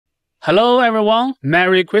Hello everyone,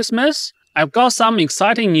 Merry Christmas! I've got some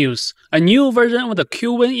exciting news. A new version of the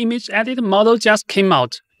Qwen image edit model just came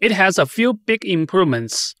out. It has a few big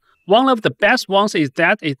improvements. One of the best ones is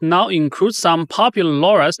that it now includes some popular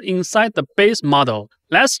LoRa's inside the base model.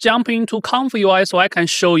 Let's jump into ComfUI so I can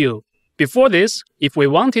show you. Before this, if we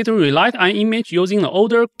wanted to relight an image using the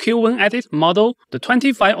older Qwen edit model, the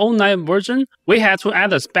 2509 version, we had to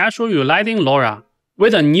add a special relighting LoRa.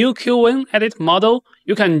 With a new Qwen edit model,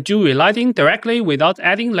 you can do relighting directly without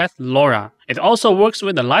adding that LoRa. It also works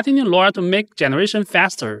with the Lightning LoRa to make generation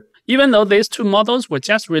faster. Even though these two models were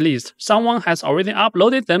just released, someone has already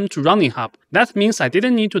uploaded them to Running Hub. That means I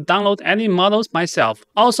didn't need to download any models myself.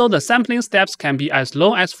 Also, the sampling steps can be as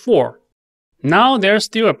low as 4. Now there's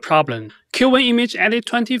still a problem. Qwen Image Edit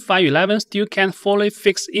 2511 still can't fully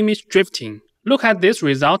fix image drifting. Look at this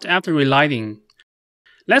result after relighting.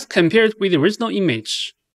 Let's compare it with the original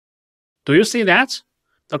image. Do you see that?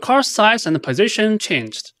 The car size and position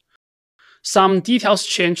changed. Some details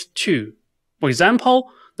changed too. For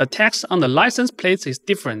example, the text on the license plates is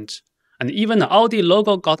different, and even the Audi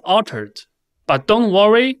logo got altered. But don't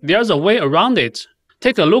worry, there's a way around it.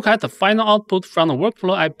 Take a look at the final output from the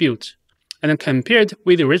workflow I built, and compare it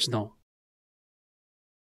with the original.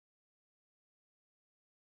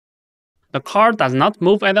 The car does not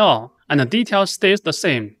move at all, and the detail stays the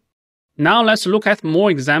same. Now let's look at more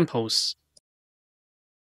examples.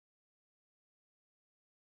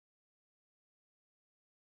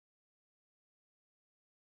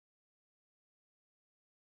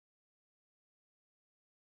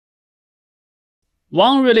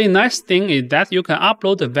 One really nice thing is that you can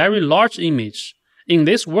upload a very large image. In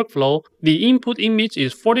this workflow, the input image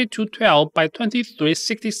is 4212 by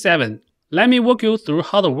 2367. Let me walk you through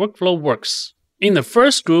how the workflow works. In the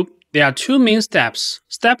first group, there are two main steps.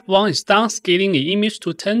 Step 1 is downscaling the image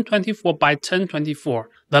to 1024 by 1024.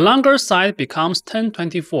 The longer side becomes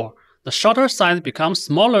 1024. The shorter side becomes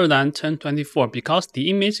smaller than 1024 because the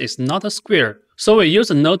image is not a square. So we use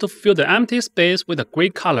a node to fill the empty space with a gray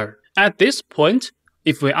color. At this point,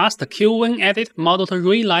 if we ask the Qwen edit model to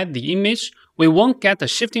relight the image, we won't get the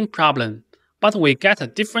shifting problem, but we get a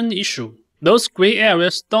different issue. Those gray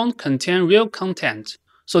areas don't contain real content,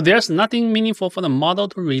 so there's nothing meaningful for the model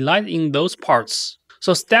to relight in those parts.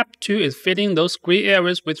 So step 2 is filling those gray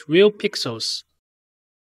areas with real pixels.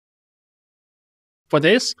 For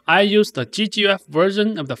this, I use the GGF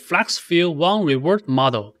version of the FlexFill 1 reward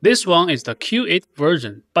model. This one is the Q8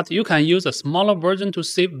 version, but you can use a smaller version to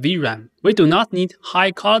save VRAM. We do not need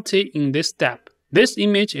high quality in this step. This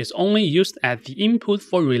image is only used as the input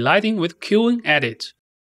for relighting with Qwen edit.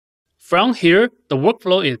 From here, the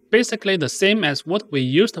workflow is basically the same as what we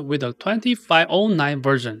used with the 2509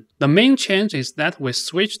 version. The main change is that we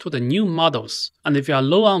switch to the new models, and if you are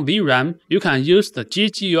low on VRAM, you can use the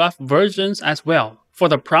GGF versions as well. For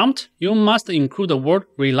the prompt, you must include the word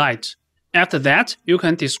relight. After that, you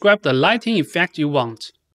can describe the lighting effect you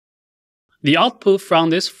want. The output from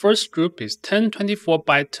this first group is 1024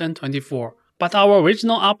 by 1024, but our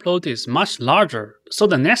original upload is much larger, so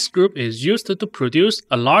the next group is used to produce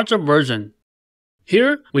a larger version.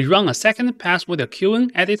 Here, we run a second pass with the Qwen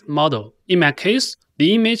edit model. In my case,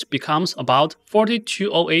 the image becomes about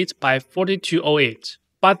 4208 by 4208.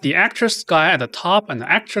 But the actual sky at the top and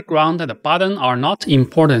the actual ground at the bottom are not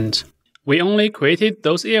important. We only created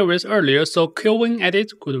those areas earlier so Qwen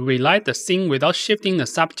edit could relight the scene without shifting the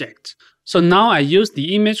subject. So now I use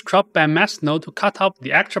the image crop by mask node to cut out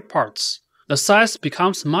the extra parts. The size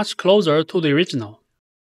becomes much closer to the original.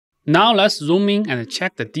 Now let's zoom in and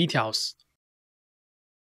check the details.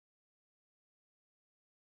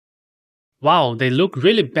 Wow, they look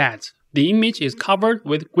really bad. The image is covered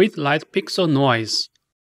with grid light pixel noise.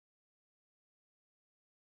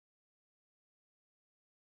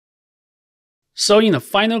 So in the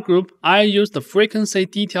final group, I use the frequency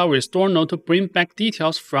detail restore node to bring back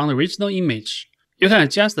details from the original image. You can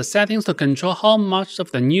adjust the settings to control how much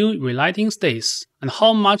of the new relighting stays, and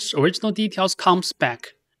how much original details comes back.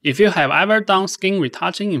 If you have ever done skin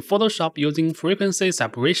retouching in Photoshop using frequency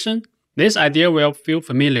separation, this idea will feel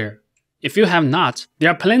familiar. If you have not,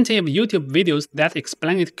 there are plenty of YouTube videos that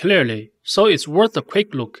explain it clearly, so it's worth a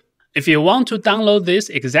quick look. If you want to download this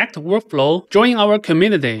exact workflow, join our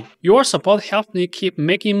community. Your support helps me keep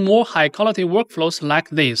making more high-quality workflows like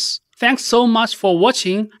this. Thanks so much for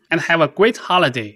watching and have a great holiday.